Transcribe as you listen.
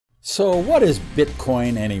So what is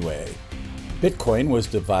Bitcoin anyway? Bitcoin was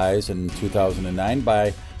devised in 2009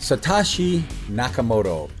 by Satoshi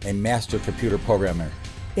Nakamoto, a master computer programmer.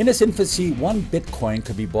 In its infancy, one Bitcoin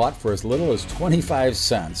could be bought for as little as 25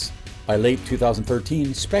 cents. By late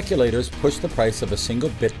 2013, speculators pushed the price of a single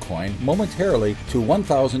Bitcoin momentarily to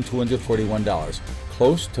 $1,241,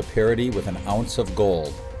 close to parity with an ounce of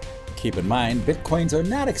gold. Keep in mind, Bitcoins are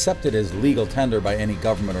not accepted as legal tender by any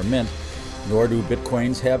government or mint, nor do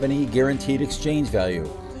Bitcoins have any guaranteed exchange value.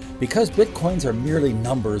 Because Bitcoins are merely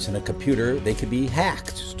numbers in a computer, they could be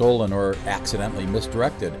hacked, stolen, or accidentally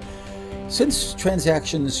misdirected. Since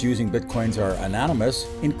transactions using Bitcoins are anonymous,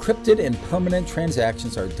 encrypted and permanent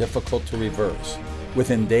transactions are difficult to reverse.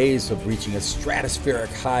 Within days of reaching a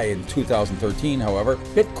stratospheric high in 2013, however,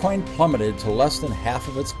 Bitcoin plummeted to less than half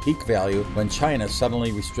of its peak value when China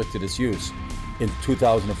suddenly restricted its use. In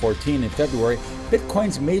 2014, in February,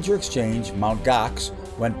 Bitcoin's major exchange, mt.gox,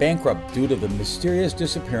 went bankrupt due to the mysterious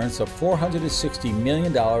disappearance of $460 million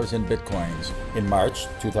in Bitcoins. In March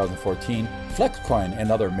 2014, Flexcoin,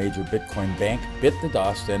 another major Bitcoin bank, bit the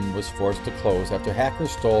dust and was forced to close after hackers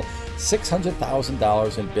stole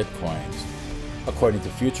 $600,000 in Bitcoins. According to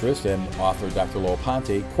futurist and author Dr. Lowell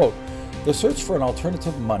Ponte, quote, "The search for an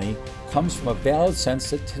alternative money comes from a valid sense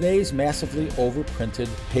that today's massively overprinted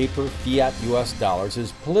paper fiat US dollars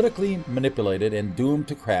is politically manipulated and doomed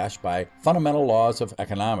to crash by fundamental laws of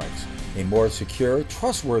economics. A more secure,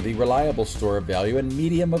 trustworthy, reliable store of value and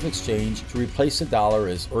medium of exchange to replace the dollar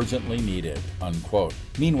is urgently needed," unquote.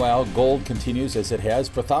 Meanwhile, gold continues as it has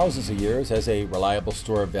for thousands of years as a reliable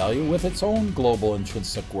store of value with its own global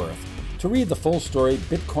intrinsic worth. To read the full story,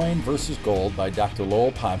 Bitcoin versus Gold by Dr.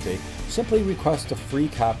 Lowell Ponte, simply request a free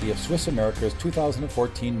copy of Swiss America's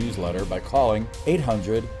 2014 newsletter by calling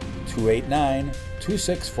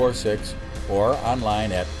 800-289-2646 or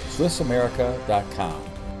online at SwissAmerica.com.